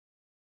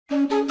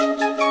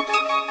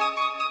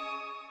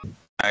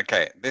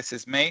Okay, this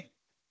is me.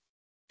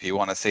 If you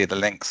want to see the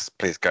links,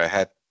 please go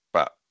ahead,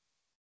 but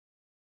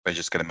we're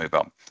just going to move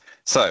on.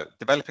 So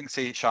developing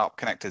C#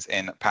 connectors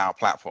in Power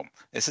Platform.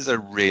 This is a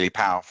really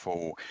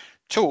powerful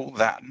tool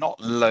that not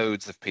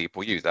loads of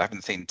people use. I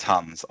haven't seen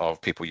tons of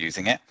people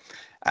using it.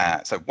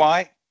 So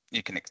why?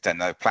 You can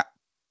extend the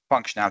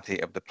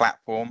functionality of the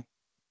platform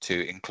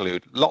to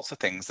include lots of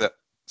things that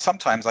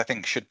sometimes I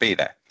think should be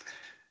there.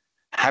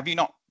 Have you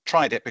not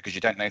tried it because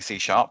you don't know C#?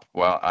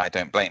 Well, I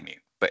don't blame you.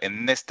 But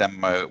in this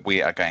demo,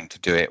 we are going to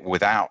do it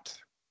without,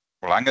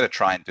 well, I'm going to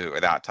try and do it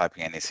without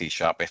typing any C#.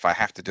 If I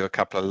have to do a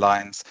couple of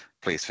lines,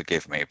 please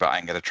forgive me, but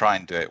I'm going to try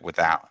and do it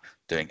without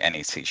doing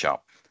any C#.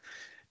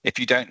 If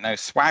you don't know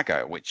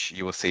Swagger, which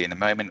you will see in a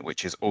moment,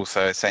 which is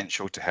also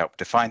essential to help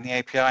define the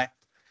API,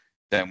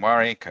 don't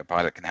worry,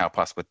 Copilot can help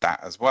us with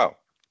that as well.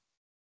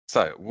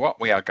 So what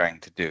we are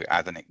going to do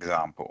as an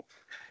example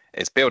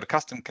is build a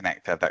custom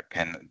connector that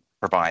can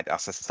provide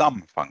us a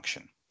sum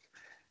function.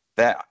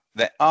 There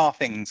are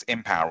things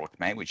in Power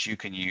Automate which you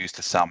can use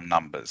to sum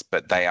numbers,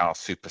 but they are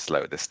super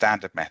slow. The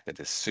standard method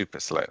is super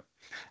slow.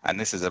 And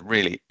this is a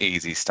really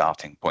easy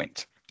starting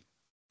point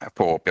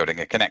for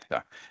building a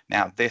connector.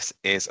 Now, this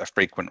is a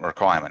frequent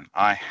requirement.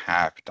 I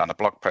have done a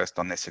blog post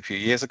on this a few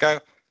years ago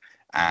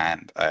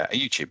and a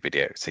YouTube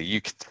video. So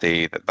you can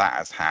see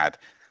that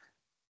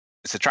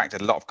it's attracted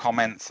a lot of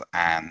comments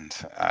and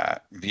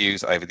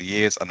views over the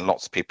years, and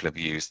lots of people have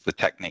used the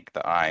technique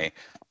that I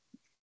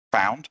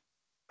found.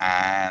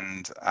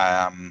 And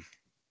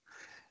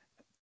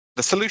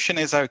the solution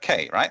is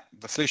okay, right?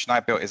 The solution I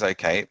built is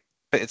okay,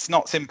 but it's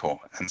not simple.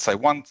 And so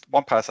one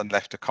person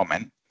left a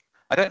comment.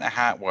 I don't know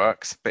how it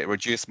works, but it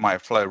reduced my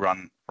flow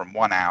run from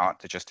 1 hour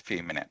to just a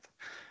few minutes.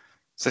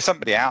 So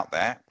somebody out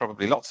there,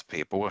 probably lots of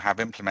people, will have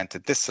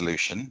implemented this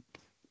solution,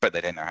 but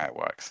they don't know how it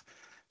works.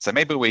 So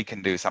maybe we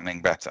can do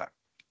something better.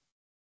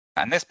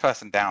 And this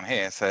person down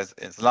here says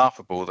it's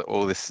laughable that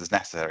all this is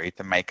necessary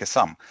to make a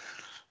sum.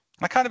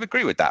 I kind of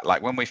agree with that.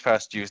 Like when we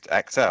first used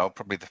Excel,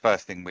 probably the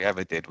first thing we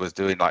ever did was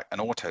doing like an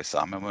auto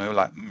sum, and we were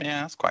like,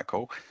 yeah, that's quite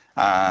cool.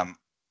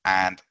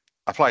 And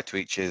applied to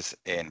eaches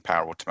in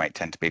Power Automate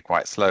tend to be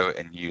quite slow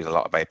and use a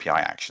lot of API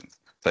actions.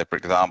 So for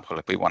example,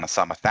 if we want to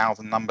sum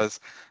 1,000 numbers,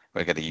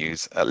 we're going to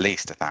use at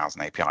least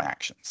 1,000 API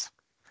actions.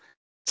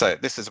 So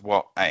this is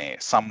what a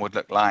sum would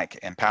look like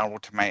in Power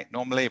Automate.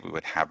 Normally, we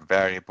would have a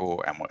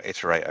variable and we'll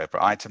iterate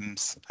over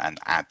items and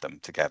add them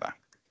together.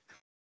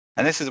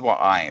 And this is what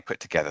I put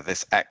together,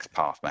 this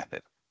XPath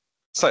method.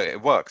 So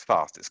it works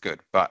fast, it's good,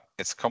 but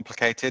it's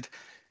complicated.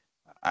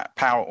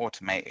 Power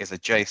Automate is a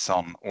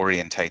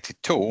JSON-orientated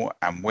tool,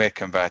 and we're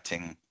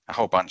converting a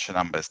whole bunch of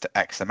numbers to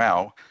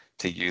XML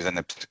to use an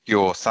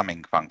obscure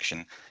summing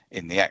function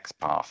in the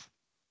XPath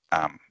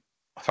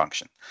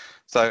function.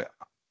 So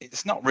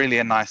it's not really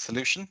a nice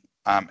solution.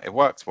 It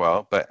works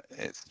well, but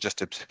it's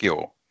just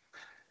obscure.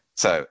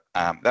 So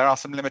there are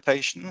some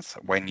limitations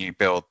when you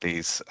build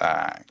these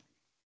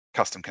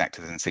custom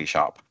connectors in C#.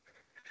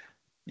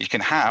 You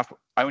can have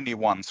only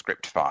one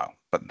script file,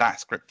 but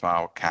that script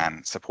file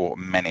can support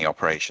many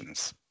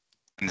operations.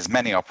 And as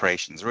many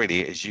operations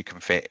really as you can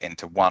fit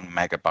into 1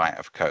 megabyte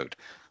of code,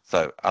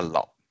 so a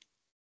lot.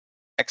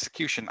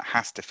 Execution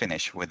has to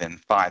finish within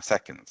 5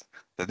 seconds.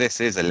 So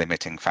this is a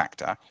limiting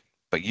factor,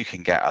 but you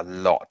can get a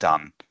lot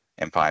done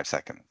in 5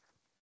 seconds.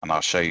 And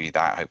I'll show you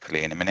that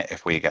hopefully in a minute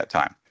if we get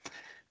time.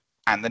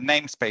 And the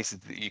namespaces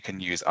that you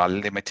can use are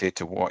limited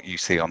to what you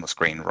see on the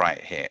screen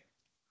right here.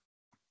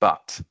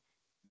 But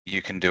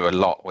you can do a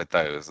lot with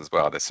those as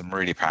well. There's some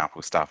really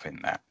powerful stuff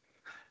in there.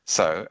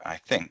 So I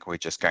think we're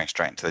just going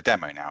straight into the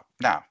demo now.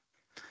 Now,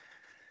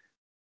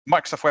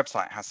 Microsoft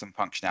website has some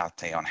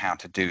functionality on how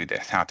to do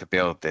this, how to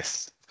build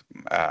this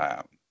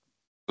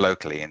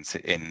locally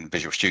in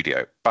Visual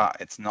Studio, but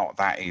it's not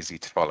that easy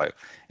to follow.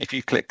 If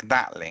you click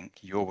that link,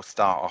 you'll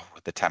start off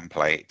with the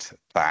template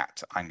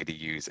that I'm going to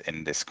use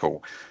in this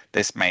call.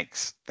 This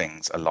makes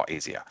things a lot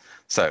easier.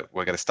 So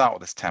we're going to start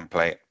with this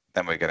template,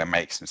 then we're going to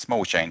make some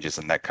small changes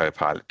and let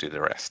Copilot do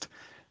the rest.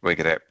 We're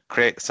going to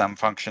create the sum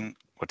function,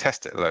 we'll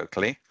test it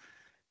locally,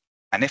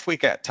 and if we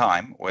get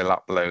time, we'll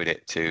upload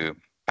it to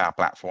Power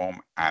Platform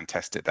and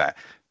test it there.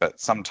 But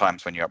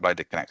sometimes when you upload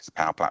the connector to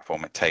Power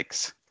Platform, it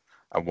takes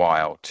a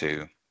while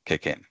to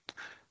kick in.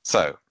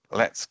 So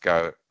let's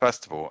go.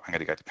 First of all, I'm going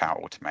to go to Power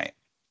Automate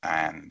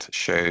and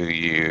show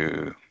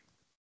you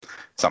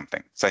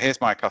something. So here's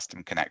my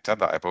custom connector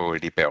that I've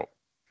already built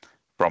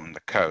from the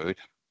code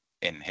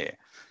in here.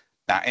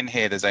 Now in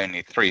here, there's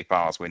only 3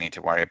 files we need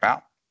to worry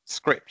about.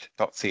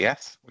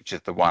 Script.cs, which is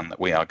the one that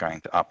we are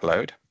going to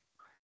upload.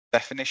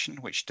 Definition,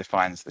 which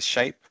defines the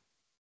shape.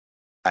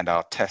 And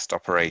our test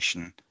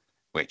operation,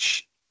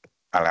 which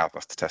allows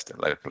us to test it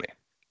locally.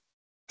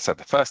 So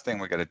the first thing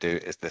we're going to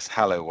do is this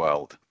hello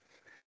world.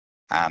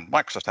 And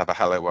Microsoft have a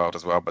hello world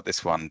as well, but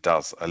this one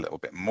does a little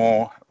bit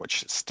more,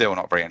 which is still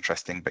not very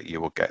interesting, but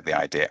you will get the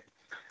idea.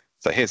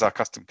 So here's our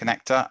custom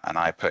connector, and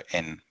I put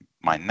in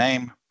my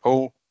name,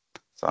 Paul.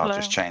 So I'll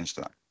just change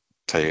that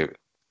to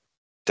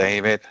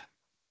David.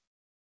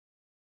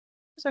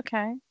 It's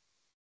okay.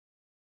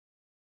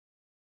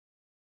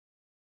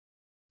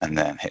 and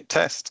then hit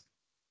test.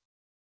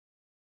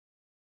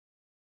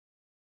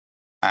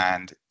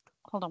 And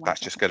Hold on. That's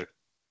just going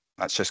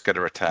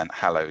to return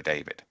hello,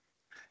 David.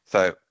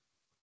 So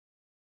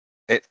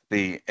it's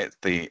the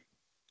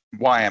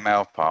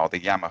YML file, the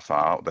YAML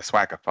file, the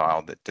Swagger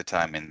file that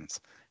determines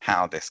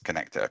how this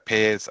connector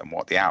appears and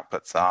what the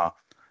outputs are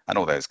and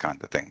all those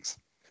kinds of things.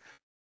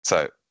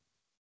 So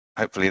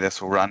hopefully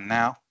this will run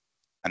now,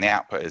 and the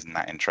output isn't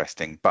that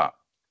interesting, but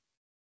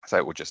so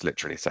it will just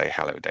literally say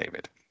hello,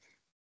 David.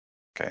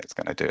 Okay, it's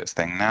going to do its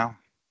thing now.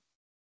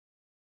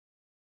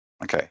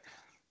 Okay,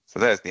 so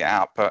there's the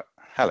output.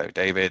 Hello,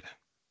 David.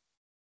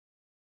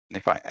 And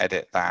if I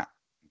edit that,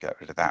 get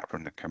rid of that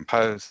from the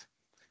compose,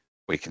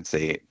 we can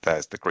see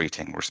there's the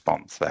greeting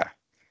response there.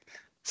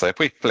 So if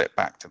we flip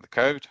back to the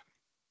code,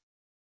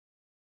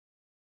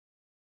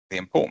 the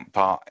important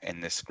part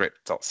in this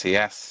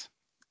script.cs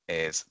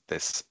is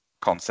this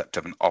concept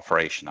of an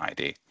operation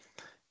ID.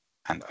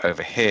 And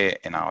over here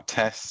in our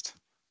test,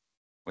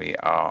 we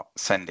are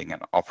sending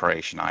an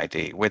operation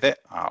ID with it.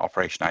 Our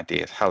operation ID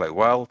is hello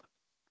world.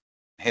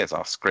 Here's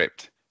our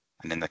script.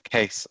 And in the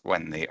case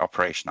when the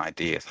operation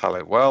ID is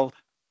hello world,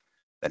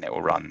 then it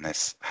will run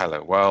this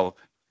hello world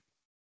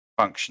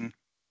function,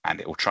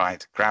 and it will try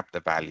to grab the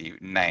value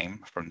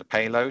name from the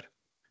payload,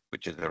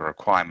 which is a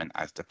requirement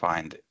as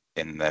defined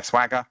in the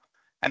Swagger,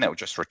 and it will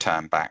just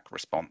return back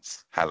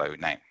response hello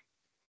name.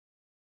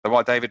 So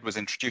while David was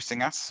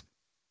introducing us,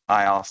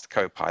 I asked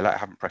Copilot, I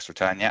haven't pressed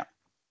return yet.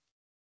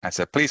 I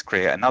said, please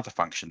create another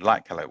function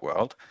like hello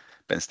world,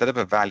 but instead of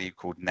a value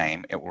called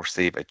name, it will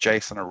receive a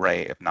JSON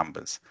array of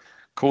numbers.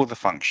 Call the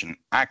function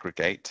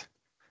aggregate,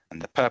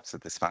 and the purpose of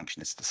this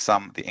function is to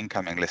sum the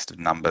incoming list of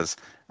numbers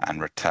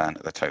and return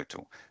the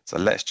total. So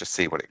let's just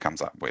see what it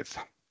comes up with.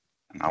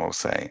 And I will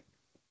say,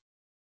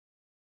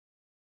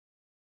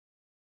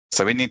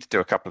 so we need to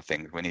do a couple of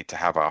things. We need to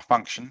have our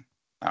function.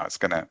 Now it's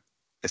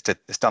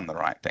done the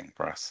right thing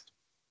for us.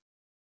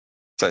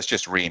 So it's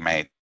just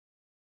remade.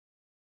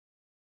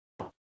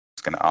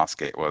 It's going to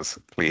ask it was,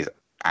 please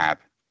add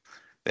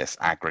this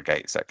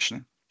aggregate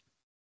section.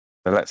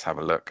 So let's have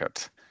a look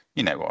at,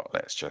 you know what,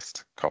 let's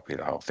just copy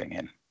the whole thing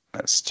in.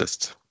 Let's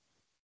just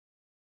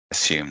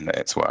assume that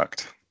it's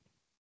worked.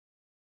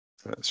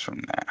 So it's from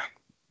there.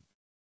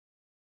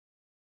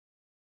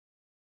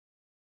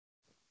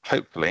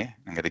 Hopefully,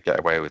 I'm going to get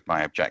away with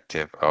my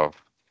objective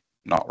of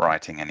not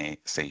writing any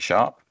C#.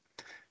 I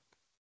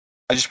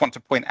just want to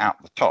point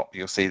out the top.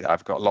 You'll see that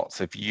I've got lots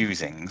of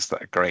usings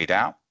that are grayed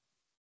out.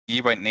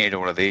 You won't need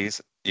all of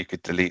these. You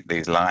could delete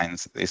these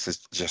lines. This is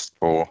just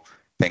for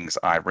things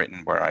I've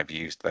written where I've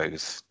used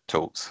those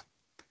tools.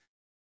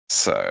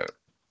 So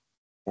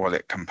will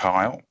it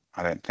compile?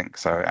 I don't think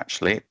so,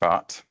 actually,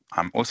 but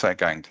I'm also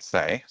going to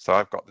say, so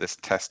I've got this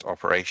test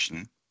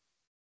operation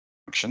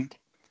function,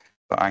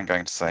 but I'm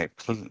going to say,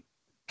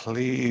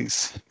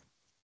 please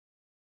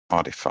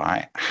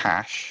modify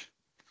hash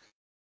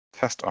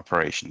test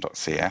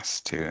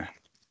operation.cs to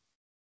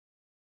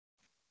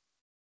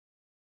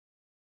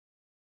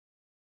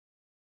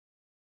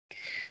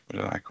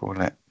what did I call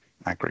it?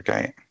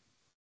 Aggregate.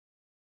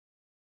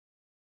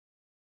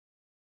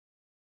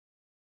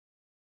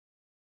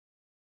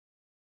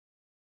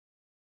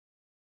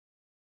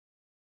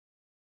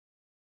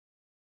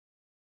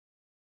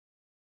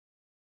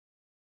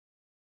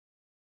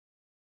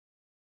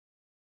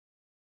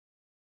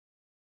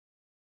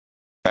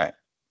 Okay,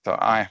 so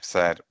I've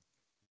said,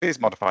 please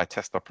modify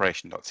test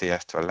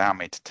operation.cs to allow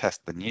me to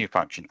test the new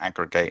function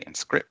aggregate in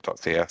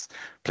script.cs.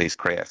 Please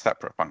create a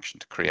separate function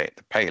to create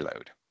the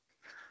payload.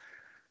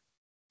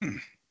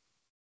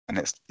 And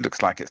it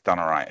looks like it's done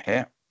all right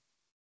here.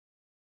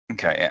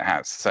 Okay, it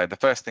has. So the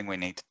first thing we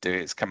need to do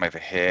is come over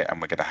here,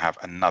 and we're going to have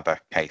another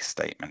case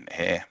statement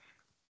here,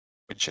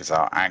 which is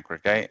our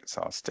aggregate.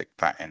 So I'll stick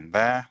that in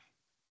there.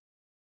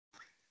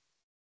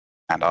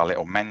 And our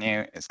little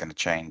menu is going to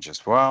change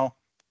as well.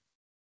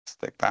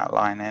 Stick that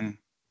line in.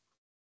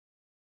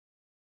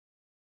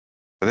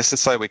 So this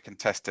is so we can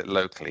test it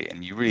locally,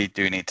 and you really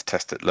do need to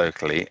test it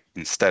locally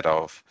instead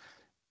of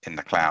in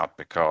the cloud,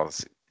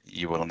 because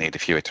you will need a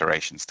few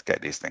iterations to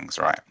get these things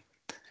right.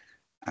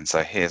 And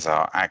so here's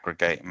our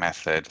aggregate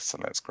method. So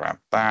let's grab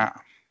that.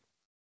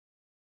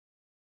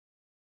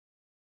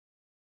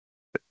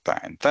 Put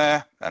that in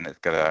there, and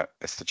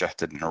it's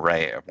suggested an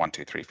array of 1,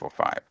 2, 3, 4,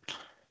 5.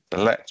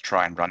 So let's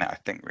try and run it. I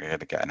think we're going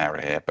to get an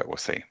error here, but we'll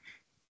see.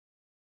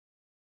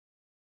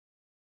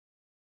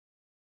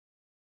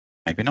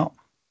 Maybe not.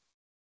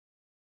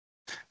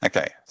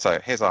 Okay, so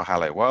here's our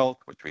hello world,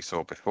 which we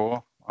saw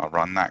before. I'll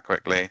run that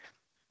quickly,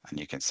 and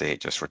you can see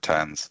it just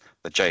returns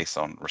the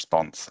JSON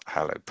response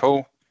hello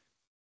pool.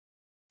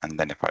 And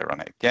then if I run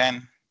it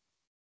again,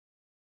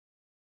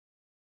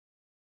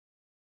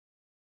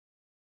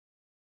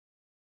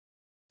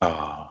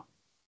 oh,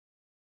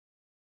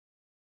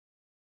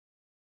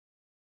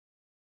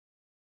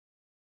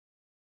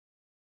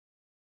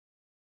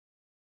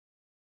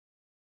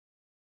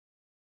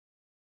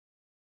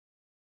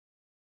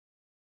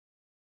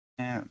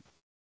 yeah.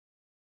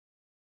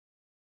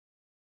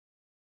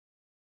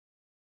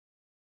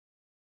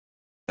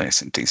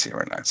 JSON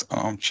deserialize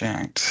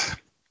object.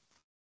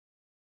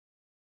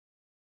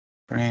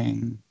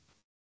 Bring.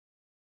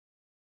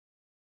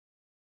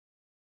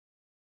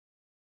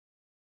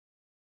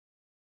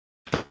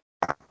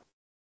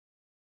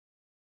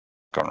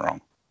 Gone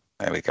wrong.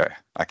 There we go.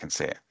 I can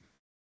see it.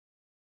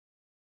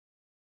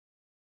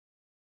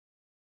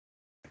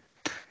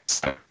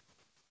 So,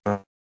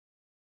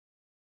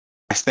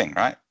 nice thing,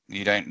 right?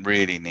 You don't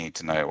really need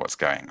to know what's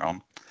going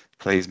on.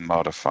 Please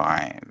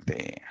modify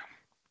the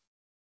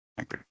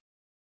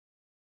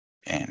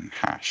in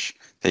hash.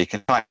 So you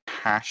can type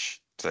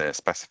hash to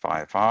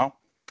specify a file.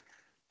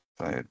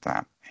 So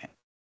that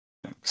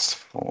looks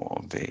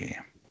for the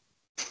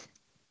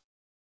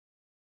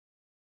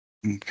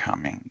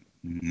incoming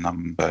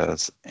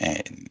numbers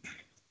in.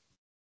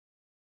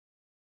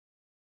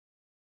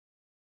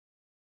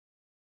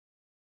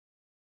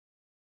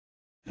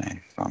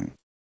 JSON.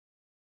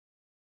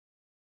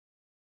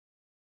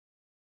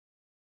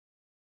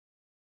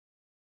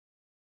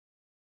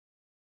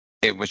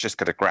 It was just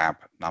going to grab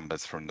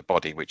numbers from the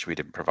body, which we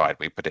didn't provide.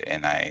 We put it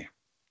in a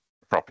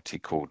property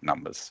called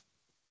numbers.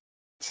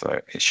 So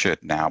it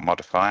should now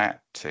modify it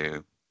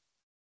to,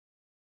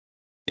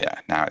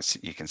 yeah, now it's,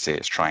 you can see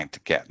it's trying to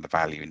get the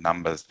value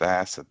numbers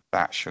there. So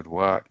that should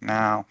work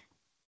now.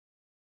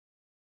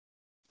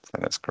 So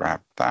let's grab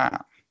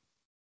that.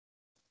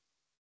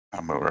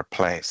 And we'll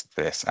replace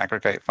this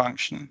aggregate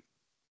function.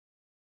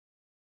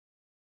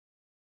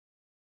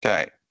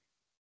 Okay.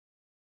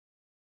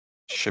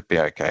 Should be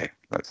okay.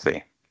 Let's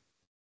see.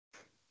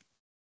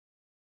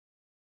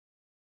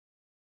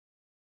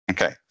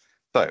 Okay,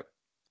 so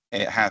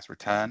it has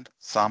returned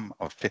sum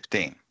of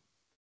 15.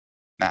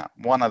 Now,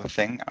 one other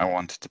thing I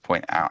wanted to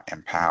point out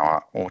in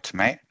Power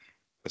Automate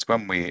was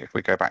if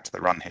we go back to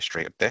the run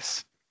history of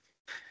this,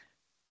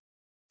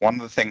 one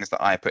of the things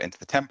that I put into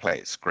the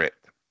template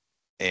script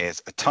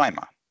is a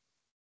timer,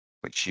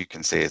 which you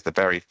can see is the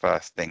very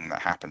first thing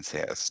that happens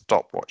here as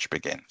stopwatch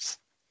begins.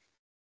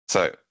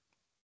 So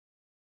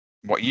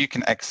what you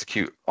can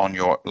execute on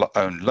your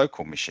own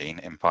local machine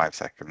in 5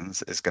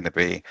 seconds is going to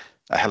be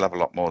a hell of a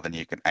lot more than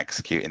you can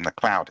execute in the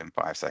cloud in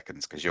 5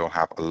 seconds, because you'll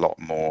have a lot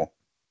more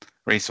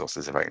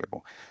resources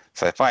available.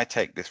 So if I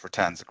take this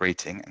returns a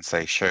greeting and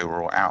say show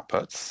raw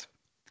outputs,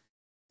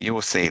 you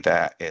will see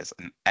there is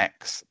an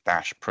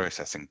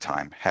x-processing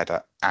time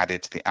header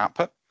added to the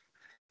output.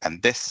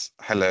 And this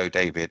hello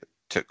David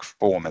took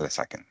 4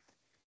 milliseconds.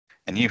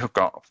 And you have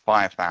got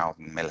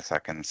 5,000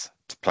 milliseconds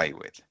to play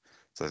with.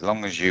 So as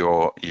long as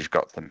you've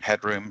got some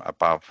headroom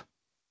above,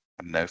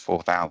 I don't know,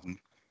 4,000,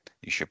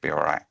 you should be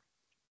all right.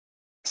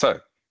 So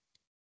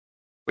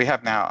we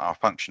have now our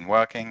function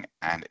working,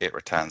 and it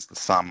returns the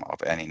sum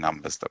of any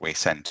numbers that we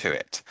send to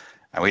it.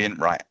 And we didn't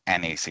write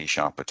any C#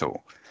 at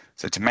all.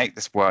 So to make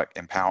this work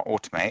in Power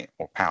Automate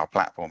or Power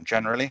Platform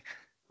generally,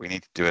 we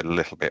need to do a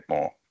little bit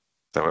more.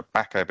 So we're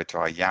back over to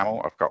our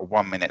YAML. I've got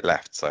 1 minute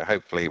left, so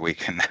hopefully we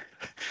can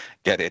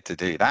get it to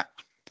do that.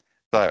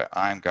 So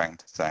I'm going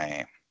to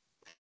say,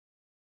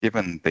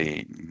 given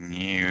the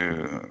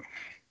new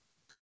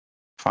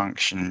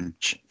function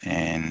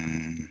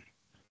in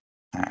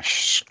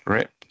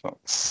script.cs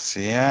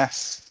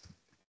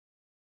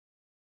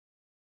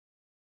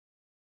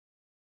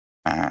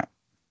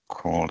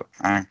called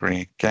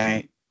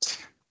aggregate,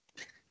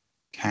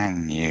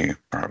 can you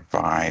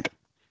provide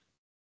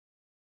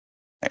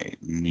a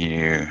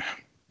new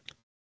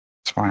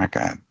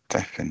Swagger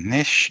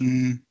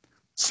definition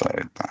so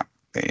that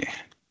the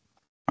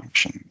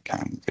function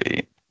can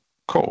be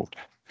called?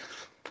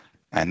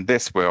 And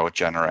this will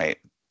generate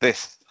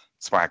this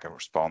Swagger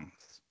response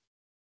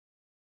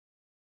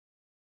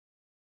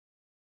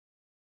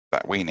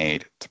that we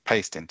need to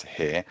paste into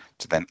here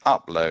to then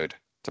upload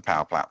to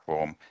Power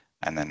Platform,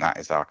 and then that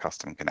is our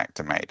custom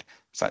connector made.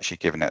 It's actually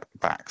given it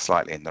back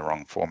slightly in the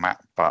wrong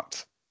format,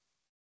 but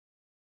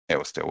it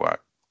will still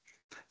work.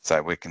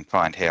 So we can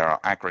find here our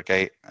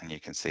aggregate, and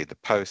you can see the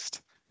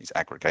post is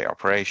aggregate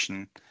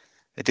operation.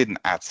 It didn't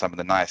add some of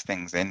the nice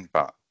things in,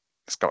 but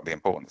it's got the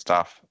important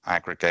stuff.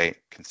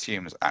 Aggregate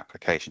consumes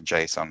application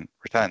JSON,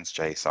 returns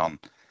JSON.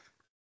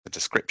 The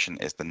description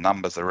is the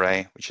numbers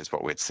array, which is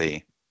what we'd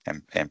see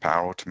in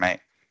Power Automate.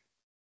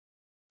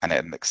 And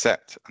it would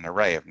accept an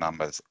array of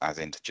numbers as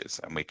integers,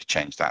 and we could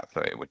change that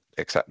so it would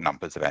accept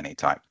numbers of any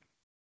type.